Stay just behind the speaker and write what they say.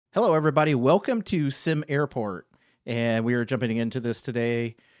Hello, everybody. Welcome to SimAirport. And we are jumping into this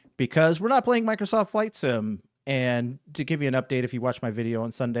today because we're not playing Microsoft Flight Sim. And to give you an update, if you watched my video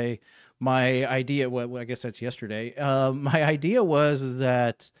on Sunday, my idea, well, I guess that's yesterday. My idea was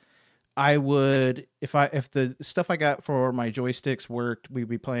that I would, if the stuff I got for my joysticks worked, we'd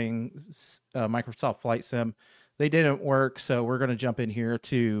be playing Microsoft Flight Sim. They didn't work, so we're going to jump in here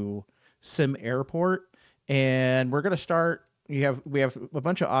to SimAirport, and we're going to start. We have a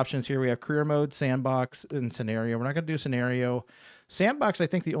bunch of options here. We have career mode, sandbox, and scenario. We're not going to do scenario. Sandbox, I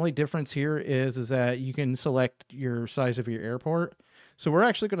think the only difference here is that you can select your size of your airport. So we're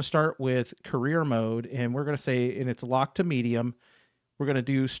actually going to start with career mode, and we're going to say, and it's locked to medium. We're going to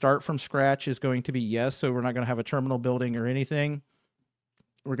do start from scratch is going to be yes, so we're not going to have a terminal building or anything.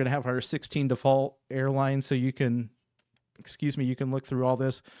 We're going to have our 16 default airlines, so you can, you can look through all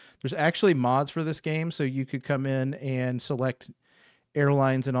this. There's actually mods for this game, so you could come in and select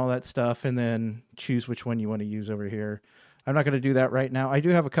airlines and all that stuff, and then choose which one you want to use over here. I'm not going to do that right now. I do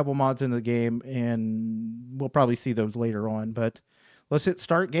have a couple mods in the game, and we'll probably see those later on, but let's hit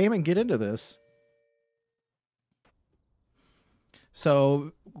start game and get into this.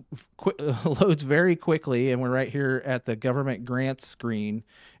 So loads very quickly, and we're right here at the government grants screen.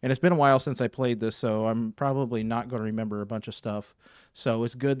 And it's been a while since I played this, so I'm probably not going to remember a bunch of stuff. So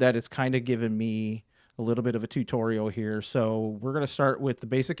it's good that it's kind of given me a little bit of a tutorial here. So we're going to start with the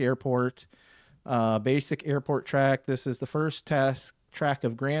basic airport track. This is the first track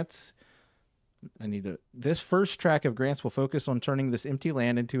of grants. This first track of grants will focus on turning this empty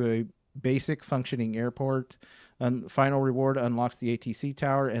land into a basic functioning airport. Final reward unlocks the ATC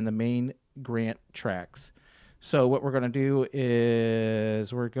tower and the main grant tracks. So what we're going to do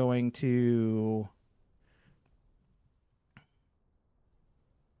is we're going to...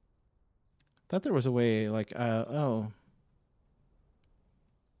 thought there was a way like, oh.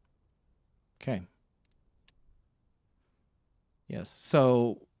 Okay. Yes.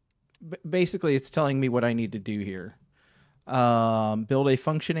 So basically it's telling me what I need to do here. Build a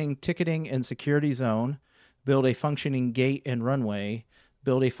functioning ticketing and security zone, build a functioning gate and runway,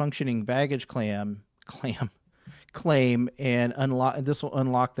 build a functioning baggage claim, and unlock. This will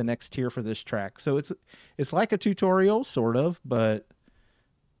unlock the next tier for this track. So it's like a tutorial, sort of, but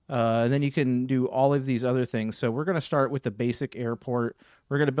then you can do all of these other things. So we're going to start with the basic airport.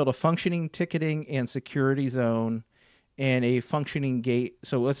 We're going to build a functioning ticketing and security zone and a functioning gate.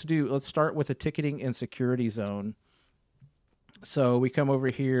 So let's start with a ticketing and security zone. So we come over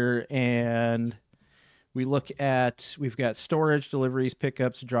here and we look at, we've got storage, deliveries,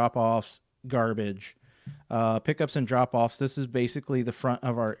 pickups, drop-offs, garbage. Pickups and drop-offs, this is basically the front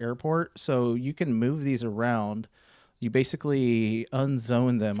of our airport. So you can move these around. You basically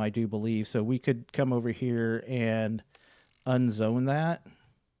unzone them, I do believe. So we could come over here and unzone that.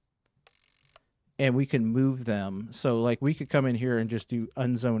 And we can move them. So like we could come in here and just do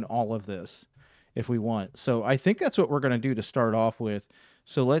unzone all of this if we want. So I think that's what we're going to do to start off with.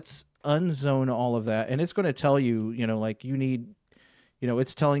 So let's unzone all of that. And it's going to tell you, like you need,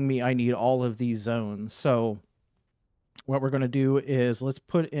 it's telling me I need all of these zones. So what we're going to do is let's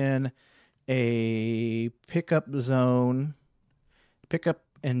put in a pickup zone, pickup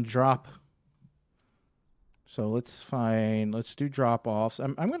and drop. So let's do drop offs.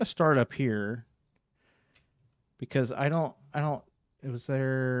 I'm going to start up here because I'm going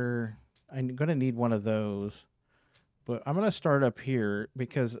to need one of those, but I'm going to start up here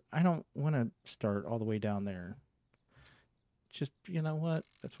because I don't want to start all the way down there. Just, you know what?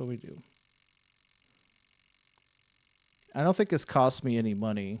 That's what we do. I don't think this costs me any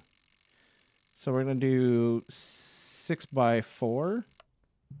money. So we're going to do 6x4.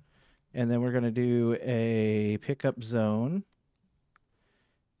 And then we're going to do a pickup zone.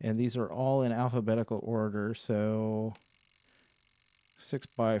 And these are all in alphabetical order. So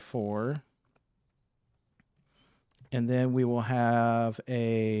 6x4. And then we will have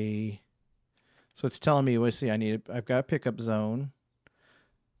so it's telling me, let's see, I've got a pickup zone. I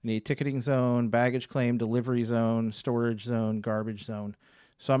need ticketing zone, baggage claim, delivery zone, storage zone, garbage zone.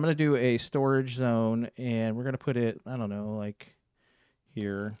 So I'm going to do a storage zone, and we're going to put it, I don't know, like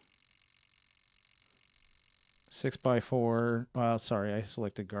here. 6x4. Well, sorry, I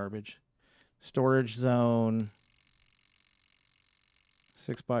selected garbage. Storage zone.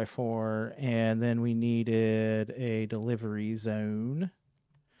 6x4, and then we needed a delivery zone.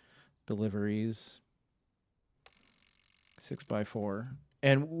 Deliveries. 6x4.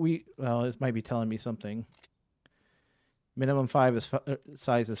 And this might be telling me something. Minimum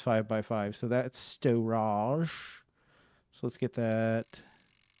size is 5x5, so that's storage. So let's get that.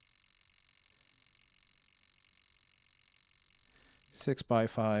 6 by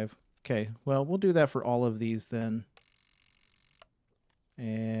 5. Okay, well, we'll do that for all of these then.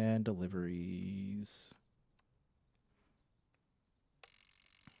 And deliveries.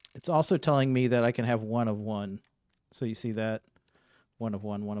 It's also telling me that I can have 1 of 1. So you see that? 1 of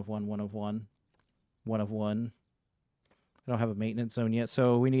 1, 1 of 1, 1 of 1, 1 of 1. I don't have a maintenance zone yet.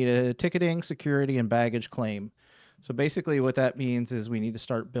 So we need a ticketing, security, and baggage claim. So basically what that means is we need to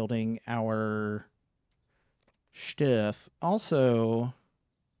start building our stuff. Also,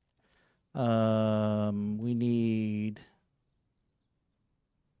 we need...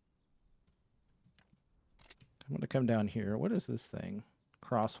 I'm going to come down here. What is this thing?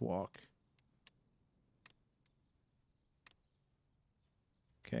 Crosswalk.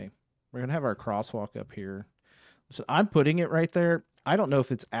 Okay. We're going to have our crosswalk up here. So I'm putting it right there. I don't know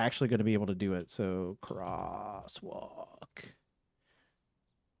if it's actually going to be able to do it. So crosswalk.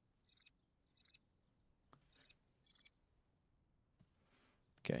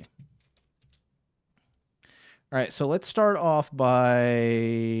 Okay. All right. So let's start off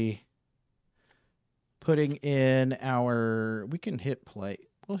by putting in our... We can hit play.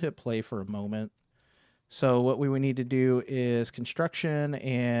 We'll hit play for a moment. So what we would need to do is construction,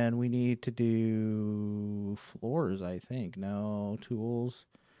 and we need to do floors, I think. No, tools.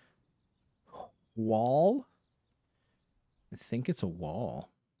 Wall? I think it's a wall.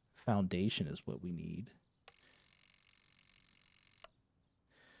 Foundation is what we need.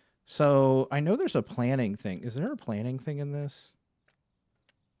 So I know there's a planning thing. Is there a planning thing in this?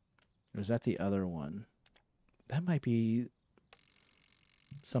 Or is that the other one? That might be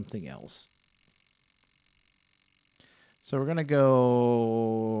something else. So we're going to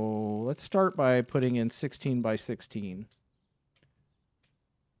go, let's start by putting in 16 by 16.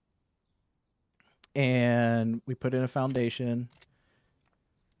 And we put in a foundation.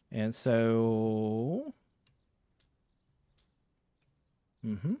 And so,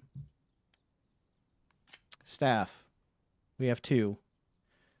 staff, we have 2.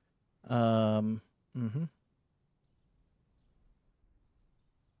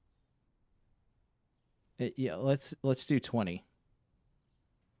 Yeah, let's do 20.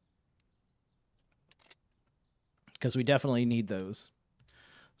 Because we definitely need those.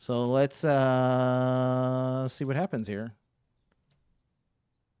 So let's see what happens here.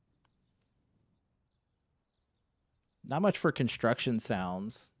 Not much for construction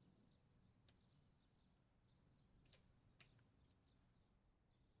sounds.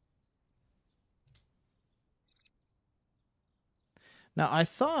 Now, I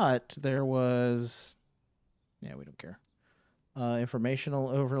thought there was... Yeah, we don't care. Informational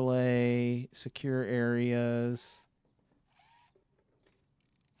overlay, secure areas.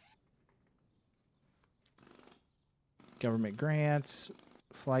 Government grants,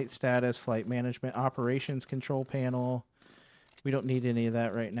 flight status, flight management, operations control panel. We don't need any of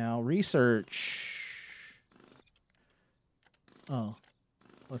that right now. Research. Oh,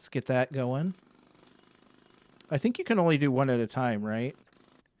 let's get that going. I think you can only do 1 at a time, right?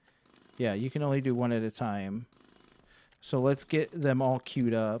 Yeah, you can only do 1 at a time. So let's get them all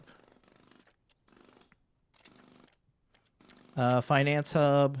queued up. Finance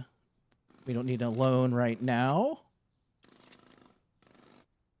hub. We don't need a loan right now.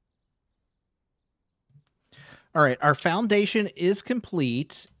 All right, our foundation is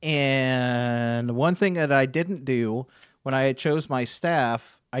complete. And one thing that I didn't do when I chose my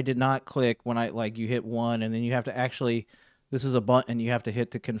staff, I did not click when you hit 1 and then you have to actually, this is a button you have to hit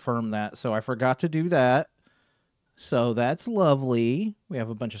to confirm that. So I forgot to do that. So that's lovely. We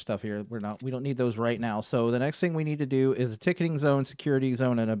have a bunch of stuff here. We don't need those right now. So the next thing we need to do is a ticketing zone, security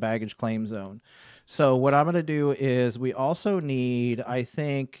zone, and a baggage claim zone. So what I'm going to do is we also need, I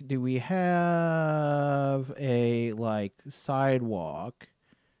think, do we have a sidewalk?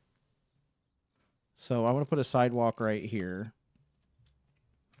 So I want to put a sidewalk right here.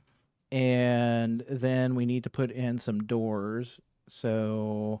 And then we need to put in some doors.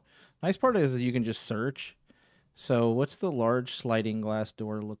 So nice part is that you can just search. So what's the large sliding glass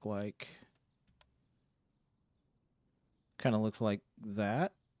door look like? Kind of looks like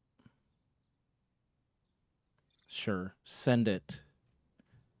that. Sure, send it.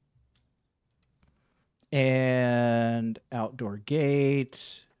 And outdoor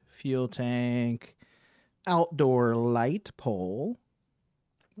gate, fuel tank, outdoor light pole.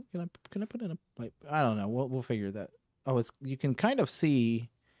 Can I put in a light? I don't know. We'll figure that. Oh, you can kind of see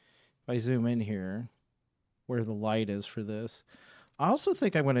if I zoom in here where the light is for this. I also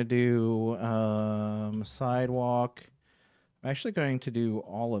think I'm going to do sidewalk. I'm actually going to do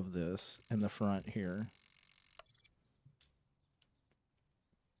all of this in the front here.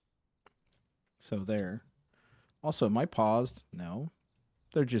 So there. Also, am I paused? No.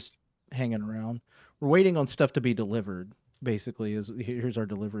 They're just hanging around. We're waiting on stuff to be delivered, basically. Here's our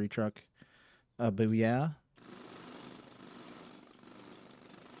delivery truck. But yeah.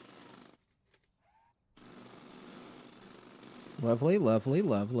 Lovely, lovely,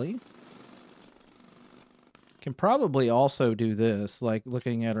 lovely. Can probably also do this, like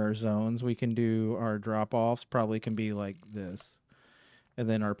looking at our zones, we can do our drop-offs probably can be like this. And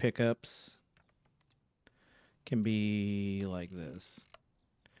then our pickups can be like this.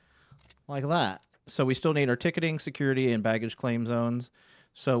 Like that. So we still need our ticketing, security, and baggage claim zones.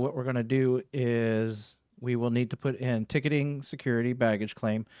 So what we're going to do is we will need to put in ticketing, security, baggage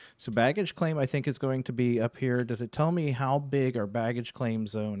claim. So baggage claim, I think, is going to be up here. Does it tell me how big our baggage claim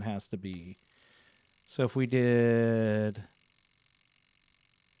zone has to be? So if we did,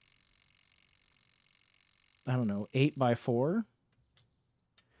 I don't know, 8 by 4,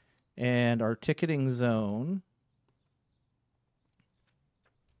 and our ticketing zone,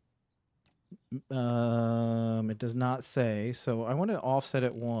 it does not say. So I want to offset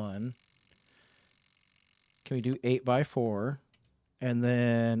it 1. Can we do 8 by 4? And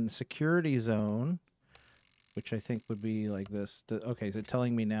then security zone, which I think would be like this. Okay, is it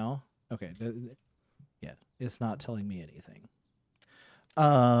telling me now? Okay, yeah, it's not telling me anything.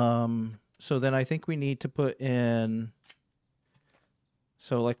 So then I think we need to put in.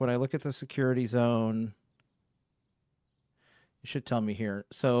 So like when I look at the security zone, it should tell me here.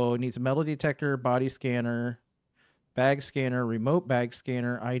 So it needs a metal detector, body scanner, bag scanner, remote bag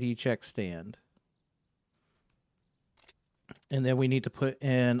scanner, ID check stand. And then we need to put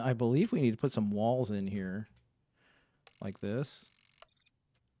in, I believe we need to put some walls in here. Like this.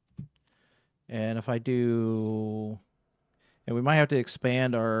 And if I do, and we might have to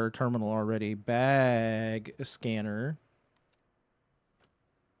expand our terminal already, bag scanner.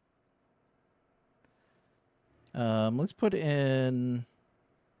 Let's put in,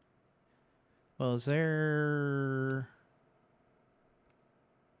 well, is there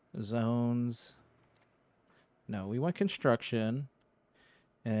zones? No, we want construction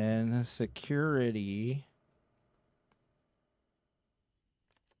and security.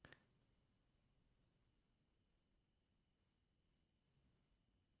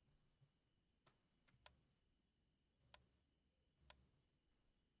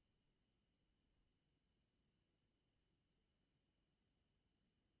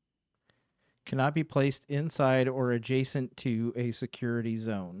 Cannot be placed inside or adjacent to a security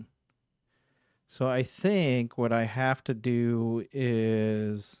zone. So I think what I have to do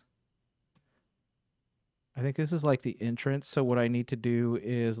is, I think this is like the entrance. So what I need to do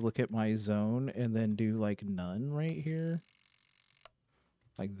is look at my zone and then do like none right here.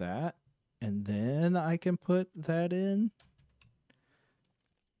 Like that. And then I can put that in.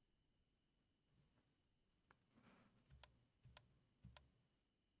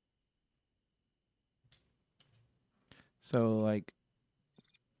 So like,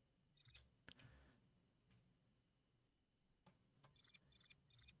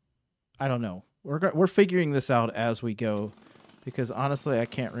 I don't know. We're figuring this out as we go, because honestly I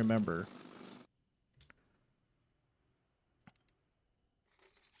can't remember.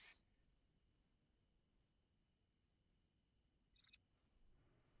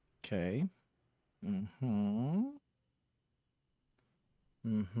 Okay. Mm-hmm.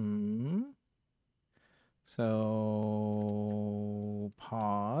 Mm-hmm. So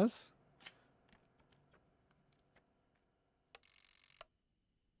pause.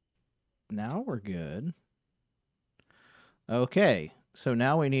 Now we're good. Okay. So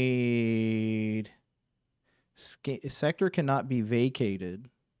now we need sector cannot be vacated.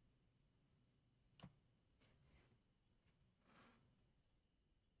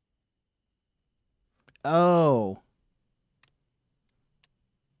 Oh.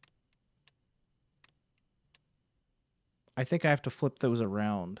 I think I have to flip those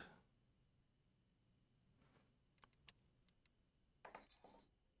around.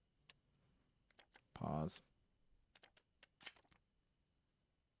 Pause.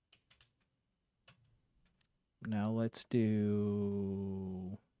 Now let's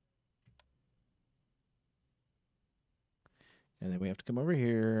do... And then we have to come over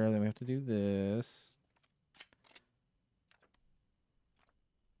here. Then we have to do this.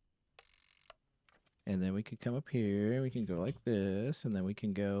 And then we could come up here. We can go like this. And then we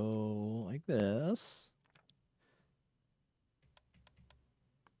can go like this.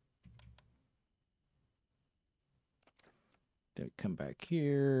 Then we come back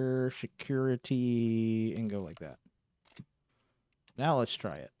here. Security. And go like that. Now let's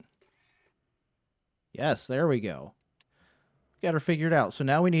try it. Yes, there we go. Got her figured out. So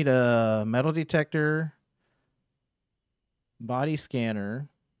now we need a metal detector, body scanner.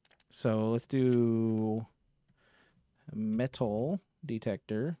 So let's do metal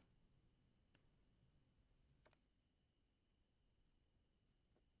detector.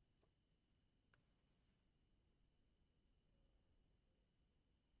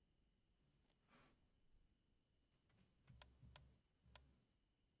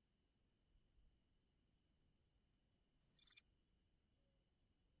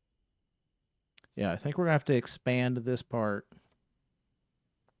 Yeah, I think we're gonna have to expand this part.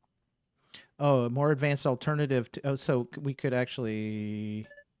 Oh, a more advanced alternative to, oh, so we could actually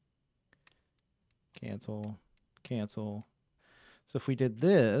cancel. So if we did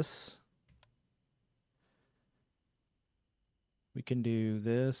this, we can do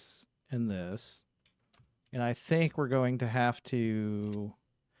this and this. And I think we're going to have to,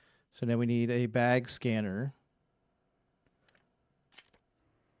 so now we need a bag scanner.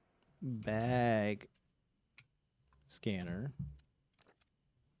 Bag scanner.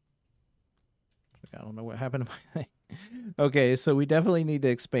 I don't know what happened to my thing. Okay, so we definitely need to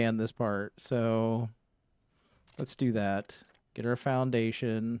expand this part. So let's do that. Get our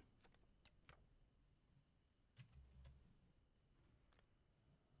foundation.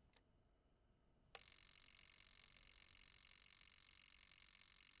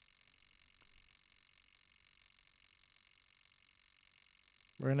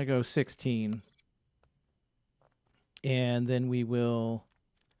 We're going to go 16. And then we will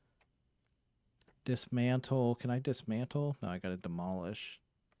dismantle. Can I dismantle? No, I got to demolish.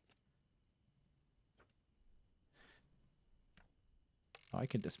 Oh, I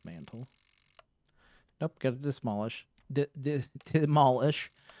can dismantle. Nope, got to demolish.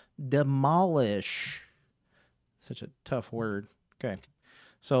 Demolish. Demolish. Such a tough word. Okay.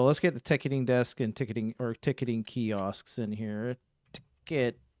 So let's get the ticketing desk and ticketing kiosks in here.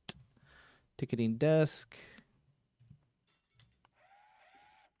 Ticketing desk.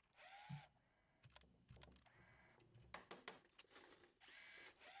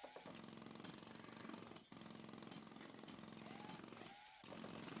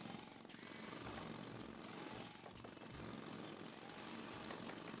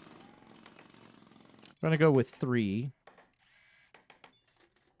 I'm going to go with 3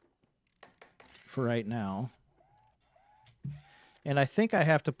 for right now. And I think I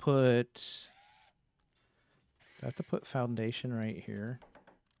have to put... I have to put foundation right here.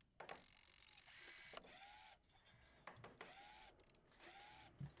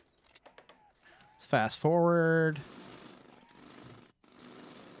 Let's fast forward.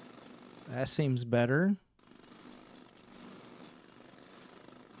 That seems better.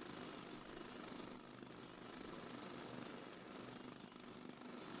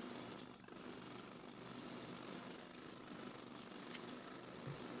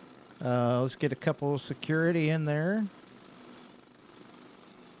 Let's get a couple of security in there.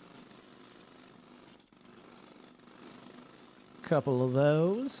 Couple of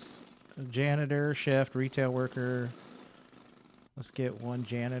those. A janitor, chef, retail worker. Let's get 1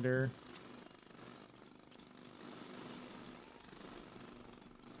 janitor.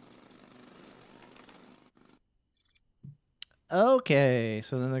 Okay,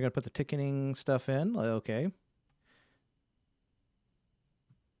 so then they're going to put the ticketing stuff in. Okay.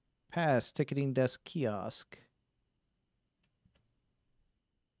 Pass ticketing desk kiosk.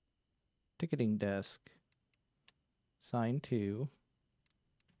 Ticketing desk. Sign 2.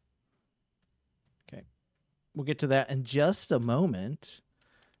 Okay. We'll get to that in just a moment.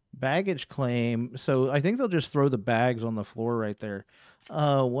 Baggage claim. So I think they'll just throw the bags on the floor right there.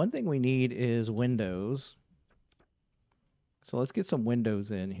 One thing we need is windows. So let's get some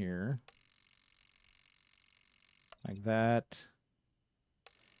windows in here. Like that.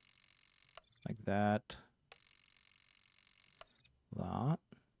 Like that. That.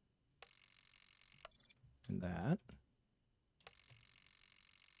 And that.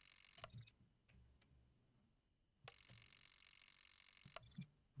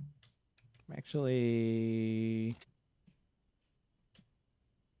 Actually,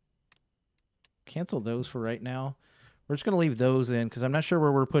 cancel those for right now. We're just going to leave those in because I'm not sure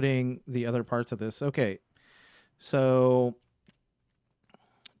where we're putting the other parts of this. Okay. So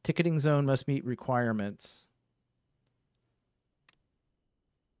ticketing zone must meet requirements.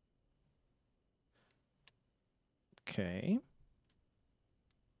 Okay.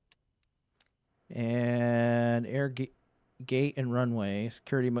 And gate and runway.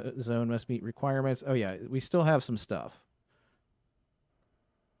 Security zone must meet requirements. Oh, yeah. We still have some stuff.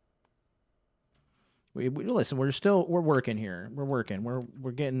 We listen, we're working here. We're working.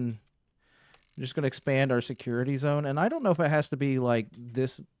 We're getting... We're just going to expand our security zone. And I don't know if it has to be like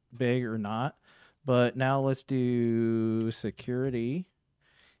this big or not. But now let's do security.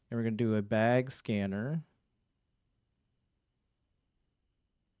 And we're going to do a bag scanner.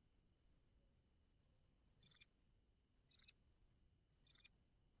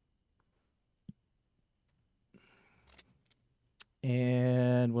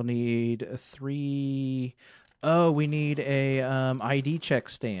 And we'll need 3. Oh, we need a ID check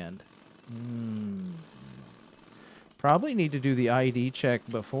stand. Probably need to do the ID check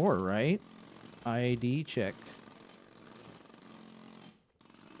before, right? ID check.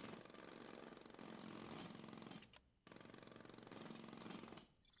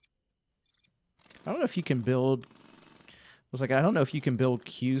 I don't know if you can build. I was like, I don't know if you can build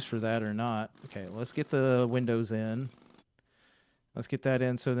queues for that or not. Okay, let's get the windows in. Let's get that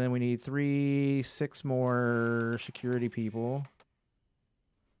in. So then we need 6 more security people.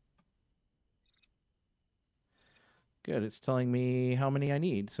 Good. It's telling me how many I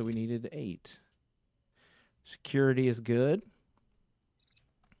need. So we needed 8. Security is good.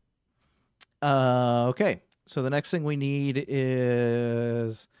 Okay. So the next thing we need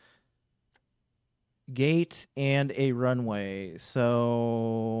is gate and a runway.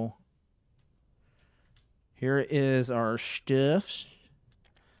 So here is our stuff.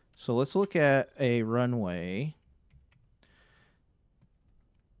 So let's look at a runway.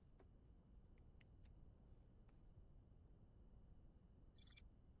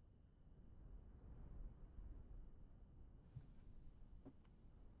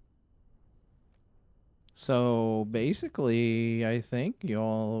 So basically, I think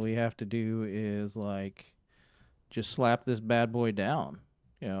all we have to do is like just slap this bad boy down.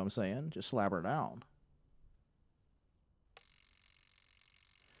 You know what I'm saying? Just slap her down.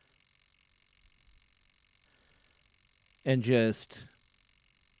 And just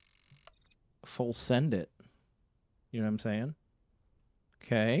full send it. You know what I'm saying?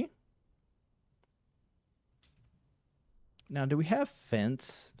 Okay. Now, do we have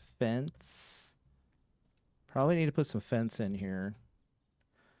fence? Fence. Probably need to put some fence in here.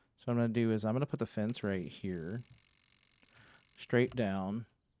 So what I'm going to do is I'm going to put the fence right here. Straight down.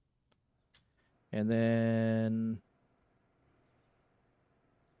 And then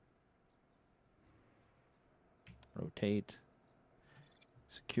rotate.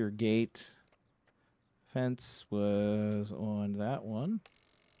 Secure gate. Fence was on that one.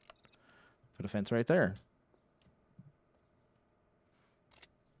 Put a fence right there.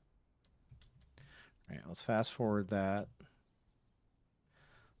 All right, let's fast forward that.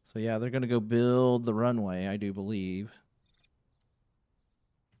 So yeah, they're going to go build the runway, I do believe.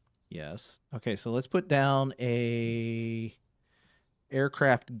 Yes. Okay, so let's put down a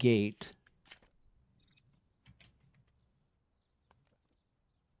aircraft gate.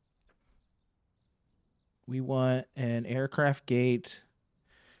 We want an aircraft gate.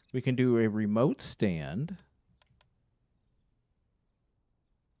 We can do a remote stand.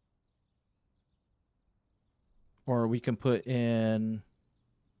 Or we can put in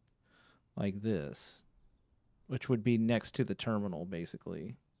like this, which would be next to the terminal,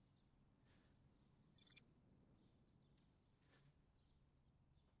 basically.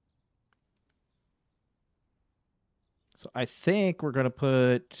 So I think we're going to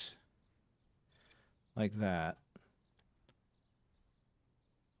put like that.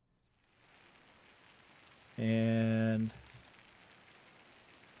 And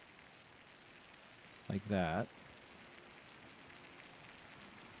like that.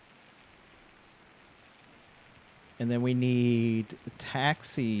 And then we need a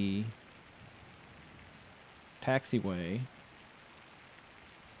taxiway.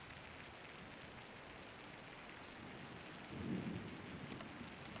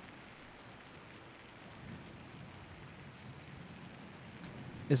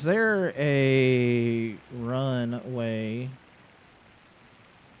 Is there a runway?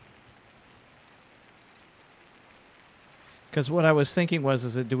 Because what I was thinking was,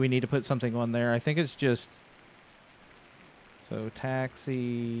 is that do we need to put something on there? I think it's just so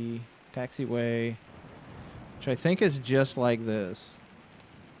taxiway, which I think is just like this.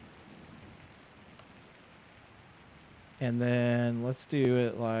 And then let's do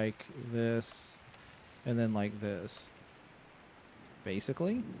it like this, and then like this.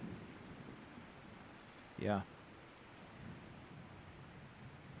 Basically. Yeah.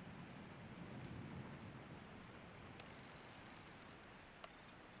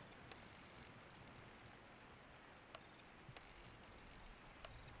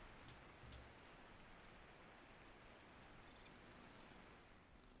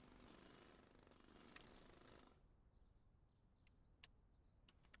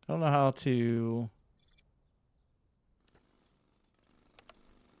 I don't know how to.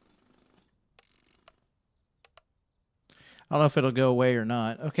 I don't know if it'll go away or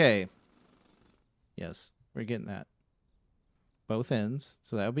not. Okay. Yes, we're getting that. Both ends,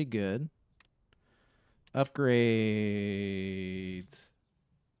 so that'll be good. Upgrades.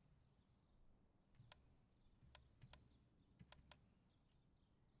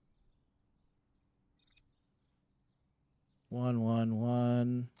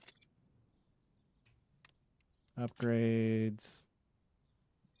 One. Upgrades.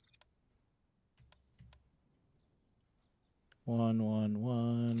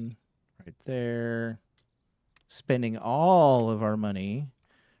 1. Right there. Spending all of our money.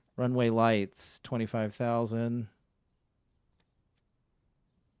 Runway lights, 25,000.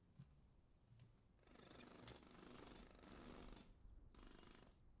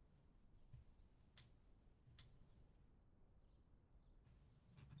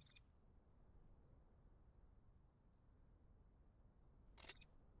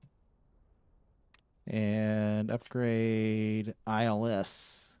 And upgrade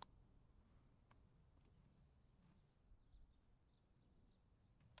ILS.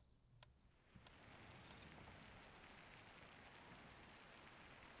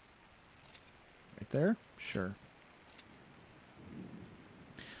 Right there? Sure.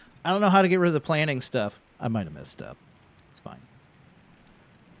 I don't know how to get rid of the planning stuff. I might have messed up. It's fine.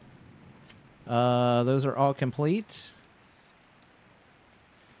 Those are all complete.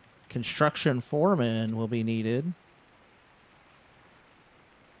 Construction foreman will be needed.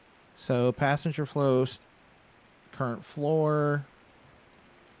 So passenger flow, current floor.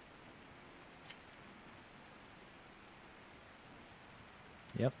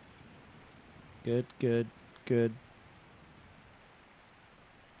 Yep. Good.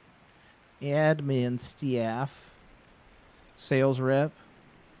 Admin staff. Sales rep.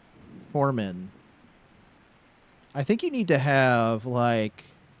 Foreman. I think you need to have, like...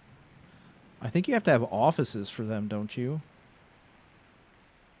 I think you have to have offices for them, don't you?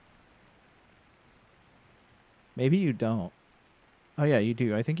 Maybe you don't. Oh, yeah, you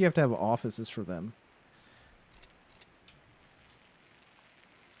do. I think you have to have offices for them.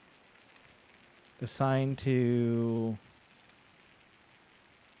 Assign to...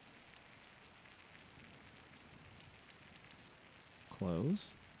 Close.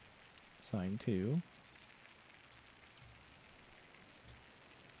 Assign to...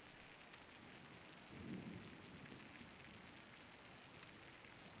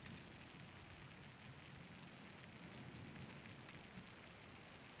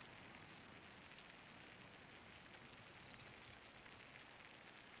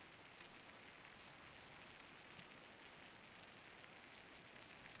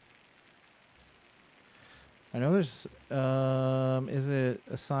 I know there's, is it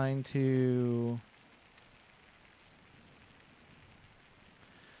assigned to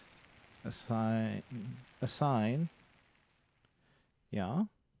assign? Yeah.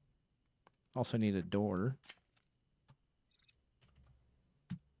 Also need a door.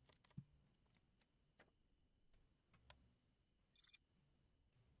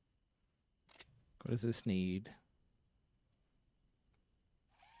 What does this need?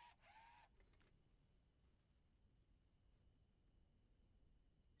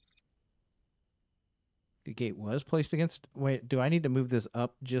 The gate was placed against... Wait, do I need to move this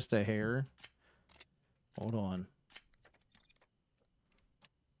up just a hair? Hold on.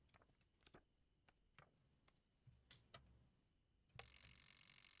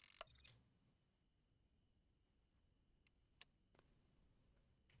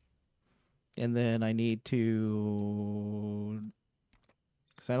 And then I need to...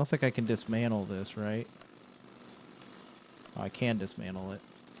 Because I don't think I can dismantle this, right? Oh, I can dismantle it.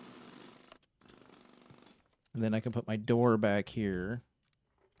 And then I can put my door back here.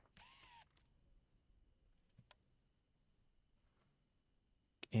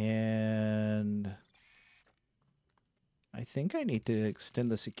 And I think I need to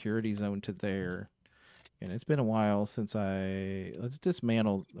extend the security zone to there. And it's been a while since I... Let's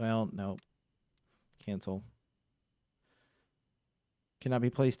dismantle... Well, no. Cancel. Cannot be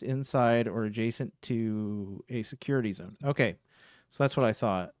placed inside or adjacent to a security zone. Okay. So that's what I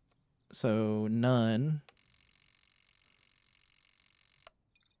thought. So none.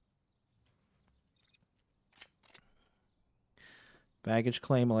 Baggage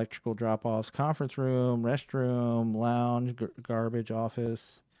claim, electrical drop-offs, conference room, restroom, lounge, garbage,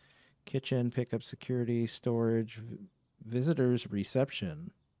 office, kitchen, pickup, security, storage, visitors, reception.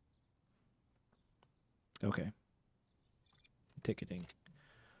 Okay. Ticketing.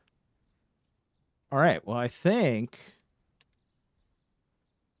 All right. Well, I think...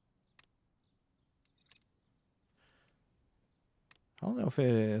 I don't know if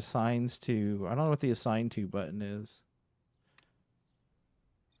it assigns to... I don't know what the assign to button is.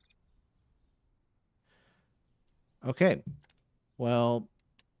 Okay. Well,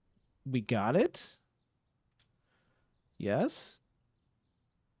 we got it. Yes.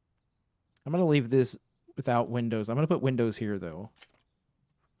 I'm going to leave this without windows. I'm going to put windows here, though.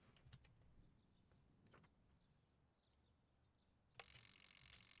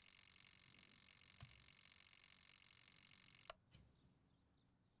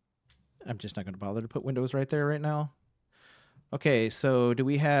 I'm just not going to bother to put windows right there right now. Okay, so do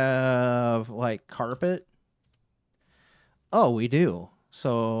we have, like, carpet? Oh, we do.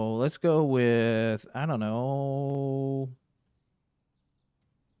 So let's go with, I don't know.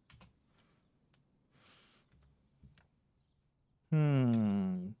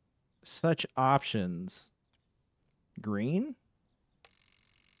 Such options. Green?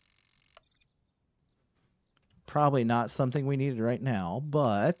 Probably not something we needed right now,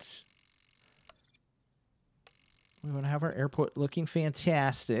 but we want to have our airport looking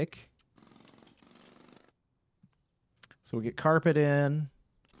fantastic. So we get carpet in.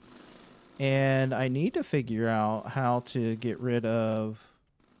 And I need to figure out how to get rid of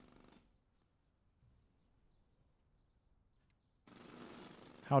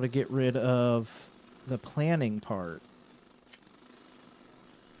the planning part.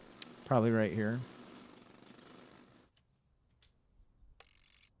 Probably right here.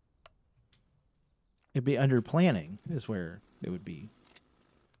 It'd be under planning is where it would be.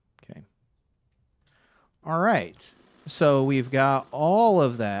 Okay. All right. So we've got all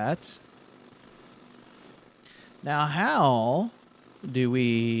of that. Now, how do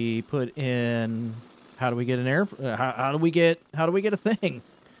we put in? How do we get an air? How do we get a thing?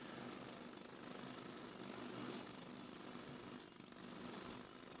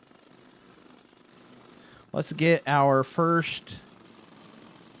 Let's get our first.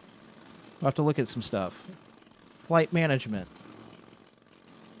 We'll have to look at some stuff. Flight management.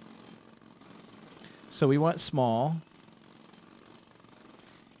 So we want small.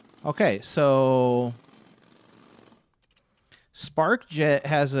 Okay, so SparkJet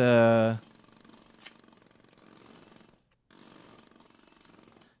has a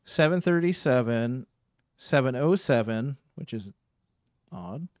 737, 707, which is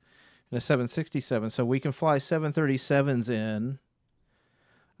odd, and a 767. So we can fly 737s in.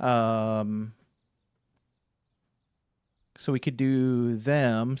 So we could do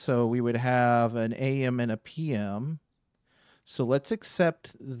them. So we would have an AM and a PM. So let's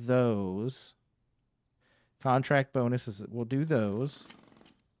accept those. Contract bonuses, we'll do those.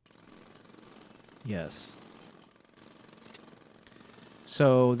 Yes.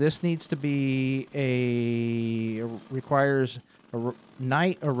 So this needs to be requires a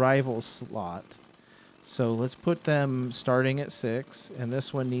night arrival slot. So let's put them starting at 6, and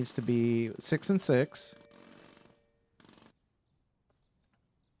this one needs to be 6 and 6.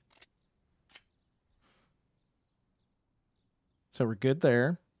 So we're good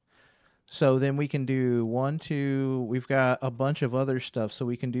there. So then we can do 1, 2. We've got a bunch of other stuff, so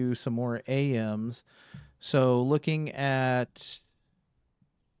we can do some more AMs. So looking at,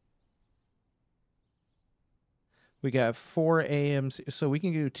 we got 4 AMs, so we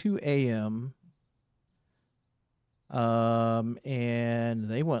can do 2 AM. And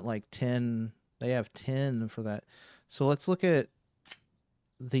they want like 10. They have 10 for that. So let's look at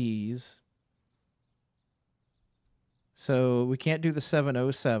these. So we can't do the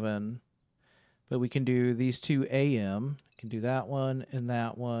 707, but we can do these 2 AM. We can do that one and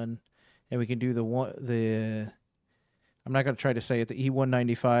that one, and we can do the one. I'm not going to try to say it. The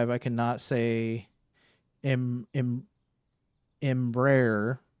E195. I cannot say Embraer.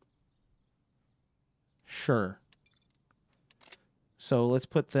 Sure. So let's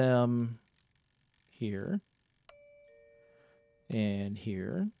put them here, and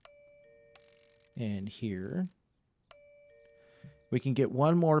here, and here. We can get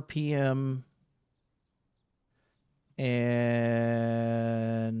one more PM, and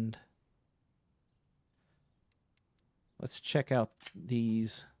let's check out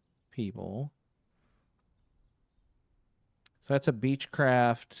these people. So that's a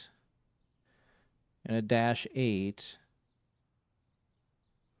Beechcraft and a Dash 8.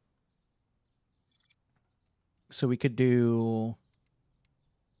 So we could do.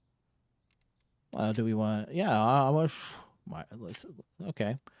 Do we want? Yeah, let's.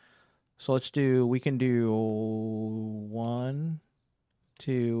 Okay. So let's do. We can do 1,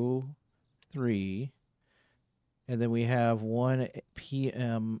 2, 3, and then we have 1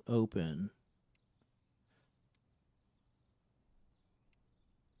 PM open.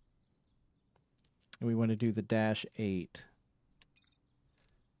 And we want to do the Dash 8.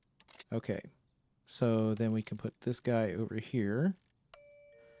 Okay. So then we can put this guy over here.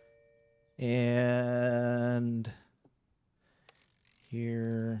 And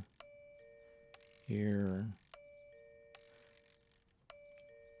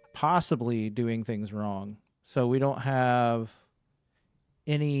possibly doing things wrong. So we don't have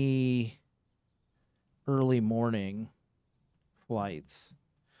any early morning flights.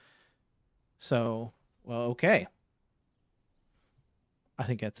 So, well, okay. I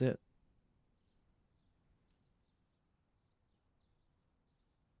think that's it.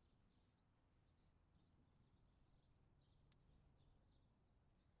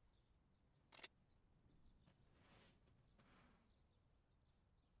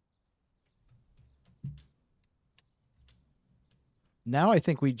 Now I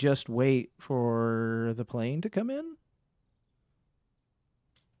think we just wait for the plane to come in.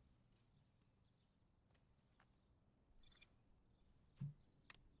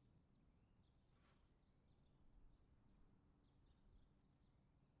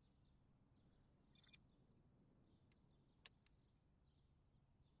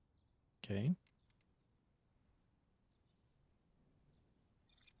 Okay.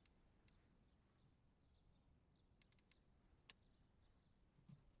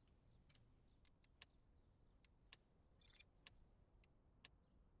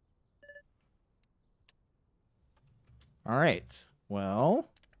 All right. Well,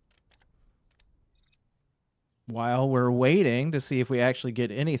 while we're waiting to see if we actually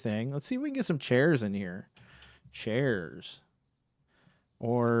get anything, let's see if we can get some chairs in here. Chairs.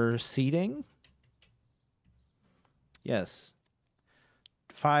 Or seating. Yes.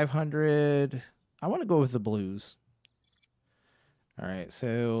 500. I want to go with the blues. All right.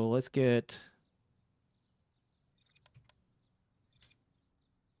 So let's get...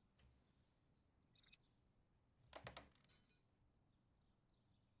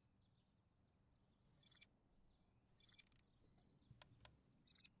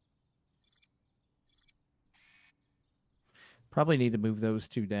 Probably need to move those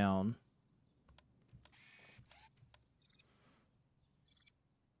two down.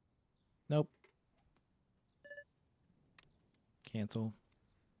 Nope. Cancel.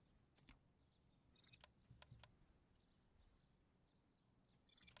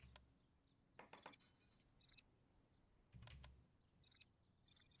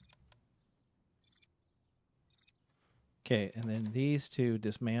 Okay, and then these two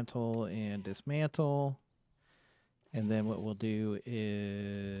dismantle and dismantle. And then what we'll do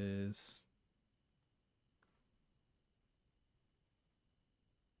is...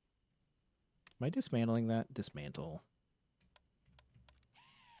 Am I dismantling that? Dismantle.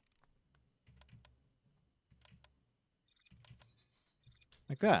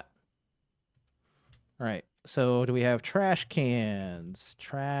 Like that. All right. So do we have trash cans?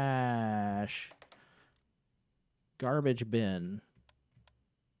 Trash. Garbage bin.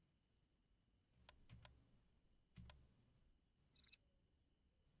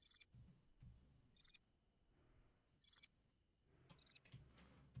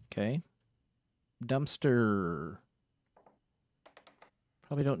 Okay. Dumpster.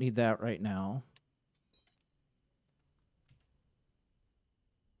 Probably don't need that right now.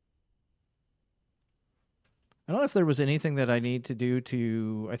 I don't know if there was anything that I need to do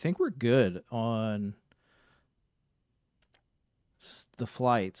to... I think we're good on the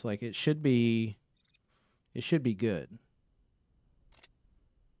flights. Like it should be good.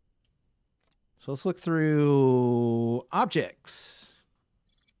 So let's look through objects.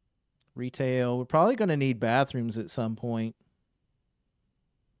 Retail. We're probably going to need bathrooms at some point.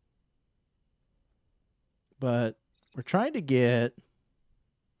 But we're trying to get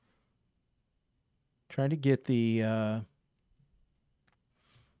the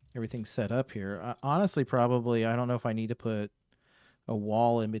everything set up here. Honestly, probably I don't know if I need to put a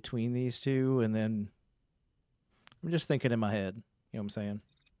wall in between these two, and then I'm just thinking in my head. You know what I'm saying?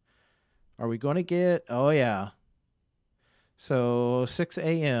 Are we going to get... Oh, yeah. So 6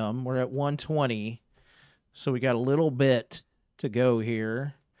 a.m. We're at 1:20. So we got a little bit to go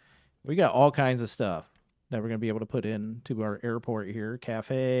here. We got all kinds of stuff that we're going to be able to put into our airport here.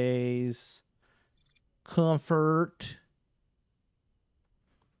 Cafes, comfort.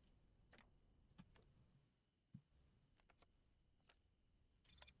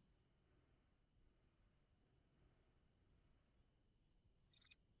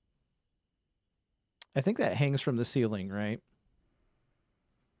 I think that hangs from the ceiling, right?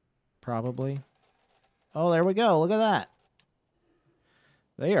 Probably. Oh, there we go. Look at that.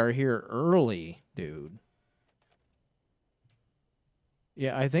 They are here early, dude.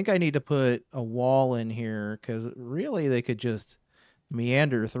 Yeah, I think I need to put a wall in here because really they could just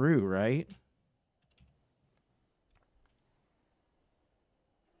meander through, right?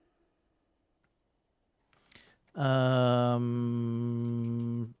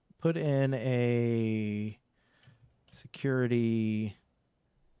 Put in a security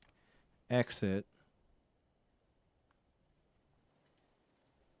exit.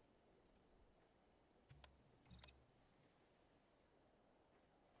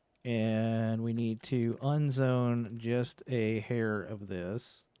 And we need to unzone just a hair of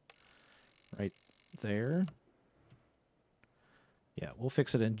this right there. Yeah, we'll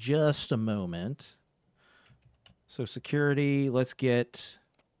fix it in just a moment. So security, let's get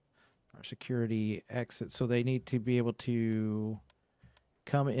our security exit. So they need to be able to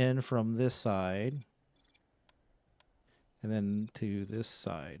come in from this side and then to this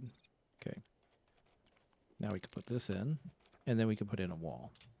side. Okay. Now we can put this in, and then we can put in a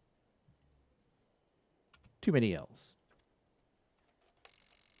wall. Too many L's.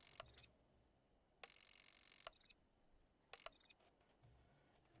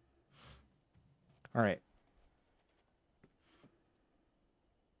 All right.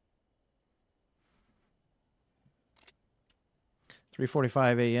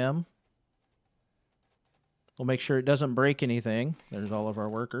 $3:45 a.m. We'll make sure it doesn't break anything. There's all of our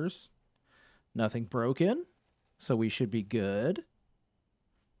workers. Nothing broken, so we should be good.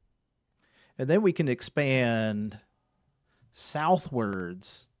 And then we can expand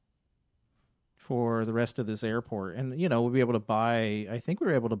southwards for the rest of this airport. And, you know, we'll be able to buy, I think we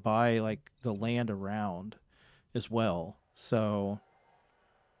were able to buy, like, the land around as well. So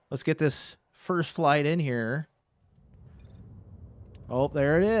let's get this first flight in here. Oh,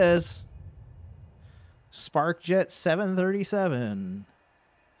 there it is. SparkJet 737.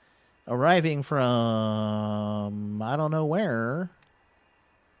 Arriving from, I don't know where.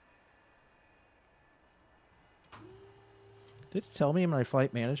 Did it tell me in my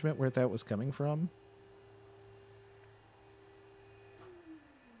flight management where that was coming from?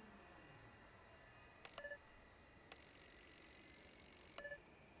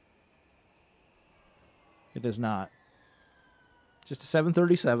 It does not. Just a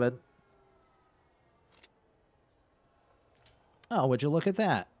 737. Oh, would you look at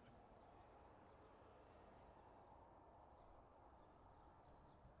that?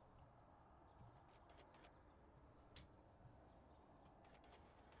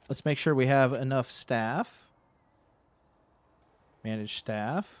 Let's make sure we have enough staff. Manage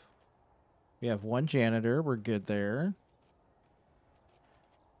staff. We have one janitor. We're good there.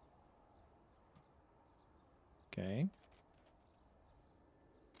 Okay.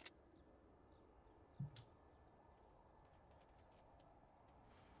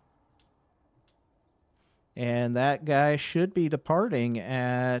 And that guy should be departing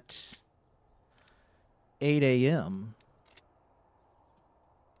at 8 a.m.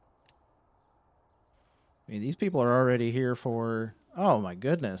 I mean, these people are already here for... Oh, my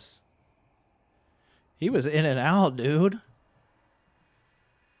goodness. He was in and out, dude.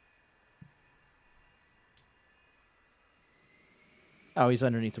 Oh, he's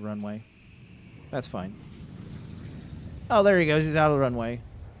underneath the runway. That's fine. Oh, there he goes. He's out of the runway.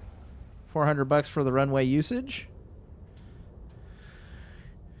 $400 for the runway usage.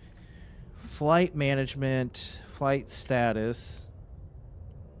 Flight management, flight status,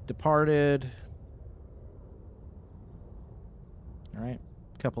 departed. All right,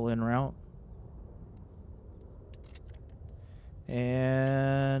 couple en route.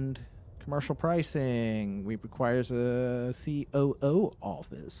 And commercial pricing. We requires a COO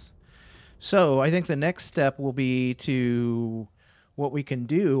office. So I think the next step will be to, what we can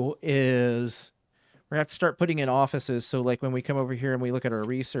do is we're going to have to start putting in offices. So like when we come over here and we look at our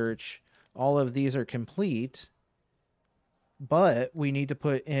research, all of these are complete, but we need to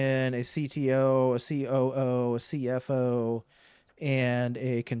put in a CTO, a COO, a CFO, and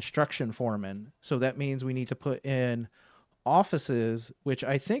a construction foreman. So that means we need to put in offices, which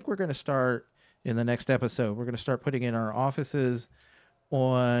I think we're going to start in the next episode. We're going to start putting in our offices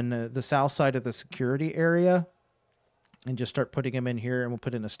on the south side of the security area and just start putting them in here, and we'll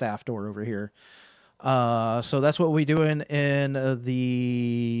put in a staff door over here. So that's what we're doing in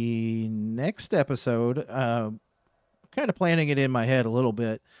the next episode. Kind of planning it in my head a little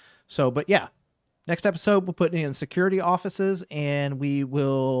bit. So, but yeah, next episode, we'll put in security offices, and we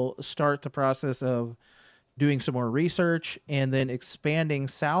will start the process of doing some more research and then expanding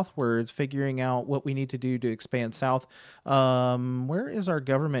southwards, figuring out what we need to do to expand south. Where is our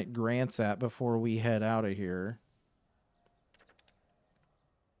government grants at before we head out of here?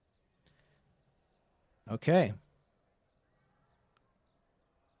 Okay.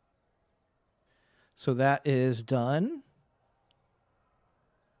 So that is done.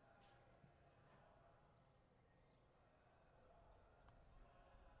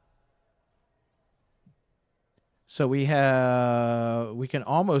 So we can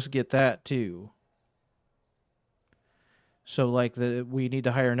almost get that too. So like we need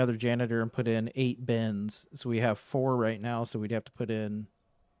to hire another janitor and put in 8 bins. So we have 4 right now. So we'd have to put in,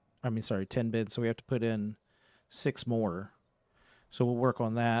 10 bins. So we have to put in 6 more. So we'll work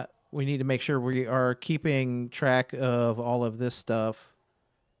on that. We need to make sure we are keeping track of all of this stuff.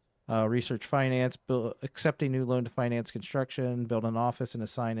 Research finance, accepting new loan to finance construction, build an office and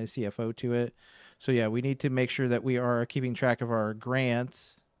assign a CFO to it. So yeah, we need to make sure that we are keeping track of our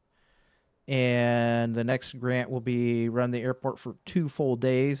grants. And the next grant will be run the airport for 2 full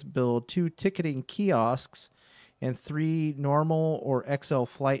days, build 2 ticketing kiosks, and 3 normal or XL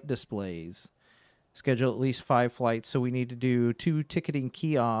flight displays. Schedule at least 5 flights. So we need to do 2 ticketing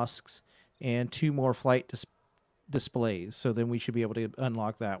kiosks and 2 more flight displays. So then we should be able to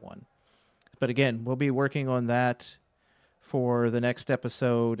unlock that one. But again, we'll be working on that for the next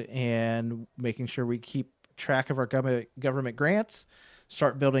episode and making sure we keep track of our government grants,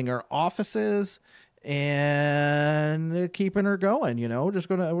 start building our offices, and keeping her going.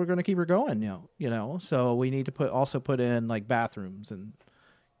 We're gonna keep her going. So we need to also put in like bathrooms and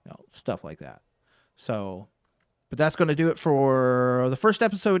stuff like that. So, but that's going to do it for the first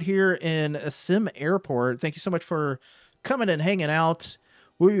episode here in SimAirport. Thank you so much for coming and hanging out.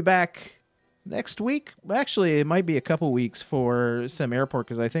 We'll be back next week. Actually, it might be a couple weeks for SimAirport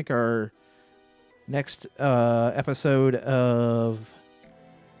because I think our next episode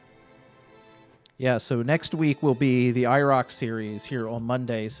so next week will be the IROC series here on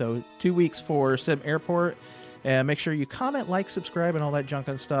Monday. So 2 weeks for SimAirport. And make sure you comment, like, subscribe, and all that junk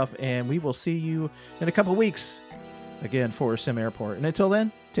and stuff. And we will see you in a couple weeks again for SimAirport. And until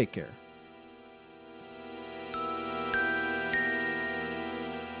then, take care.